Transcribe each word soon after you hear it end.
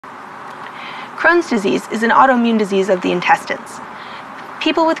Crohn's disease is an autoimmune disease of the intestines.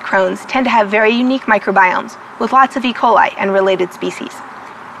 People with Crohn's tend to have very unique microbiomes with lots of E. coli and related species.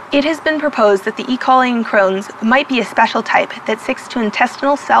 It has been proposed that the E. coli in Crohn's might be a special type that sticks to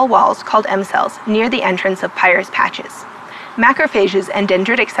intestinal cell walls called M cells near the entrance of Peyer's patches. Macrophages and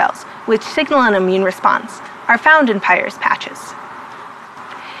dendritic cells, which signal an immune response, are found in Peyer's patches.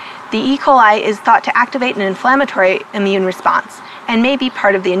 The E. coli is thought to activate an inflammatory immune response and may be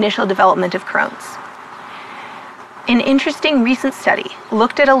part of the initial development of Crohn's. An interesting recent study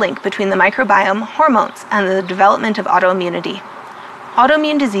looked at a link between the microbiome, hormones, and the development of autoimmunity.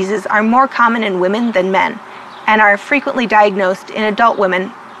 Autoimmune diseases are more common in women than men and are frequently diagnosed in adult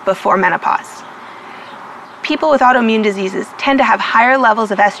women before menopause. People with autoimmune diseases tend to have higher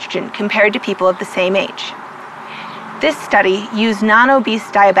levels of estrogen compared to people of the same age. This study used non-obese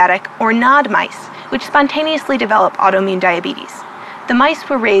diabetic or NOD mice, which spontaneously develop autoimmune diabetes. The mice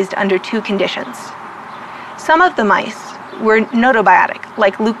were raised under two conditions. Some of the mice were notobiotic,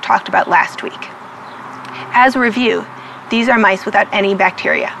 like Luke talked about last week. As a review, these are mice without any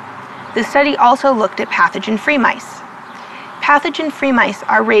bacteria. The study also looked at pathogen-free mice. Pathogen-free mice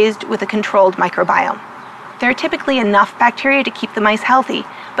are raised with a controlled microbiome. There are typically enough bacteria to keep the mice healthy,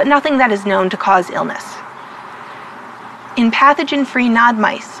 but nothing that is known to cause illness. In pathogen-free NOD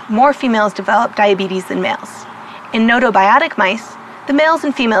mice, more females develop diabetes than males. In notobiotic mice, the males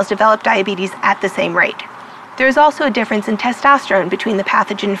and females develop diabetes at the same rate. There is also a difference in testosterone between the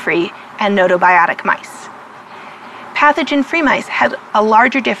pathogen-free and notobiotic mice. Pathogen-free mice had a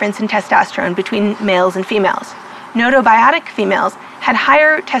larger difference in testosterone between males and females. Notobiotic females had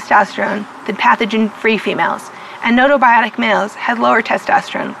higher testosterone than pathogen-free females, and notobiotic males had lower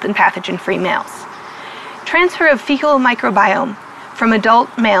testosterone than pathogen-free males. Transfer of fecal microbiome from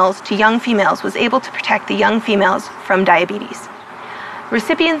adult males to young females was able to protect the young females from diabetes.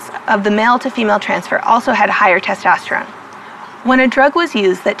 Recipients of the male to female transfer also had higher testosterone. When a drug was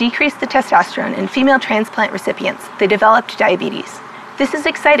used that decreased the testosterone in female transplant recipients, they developed diabetes. This is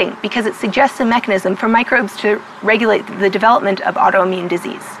exciting because it suggests a mechanism for microbes to regulate the development of autoimmune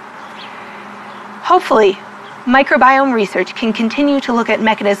disease. Hopefully, microbiome research can continue to look at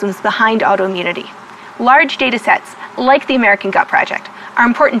mechanisms behind autoimmunity. Large data sets, like the American Gut Project, are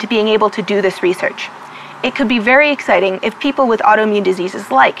important to being able to do this research. It could be very exciting if people with autoimmune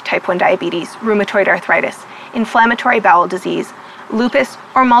diseases like type 1 diabetes, rheumatoid arthritis, inflammatory bowel disease, lupus,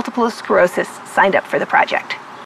 or multiple sclerosis signed up for the project.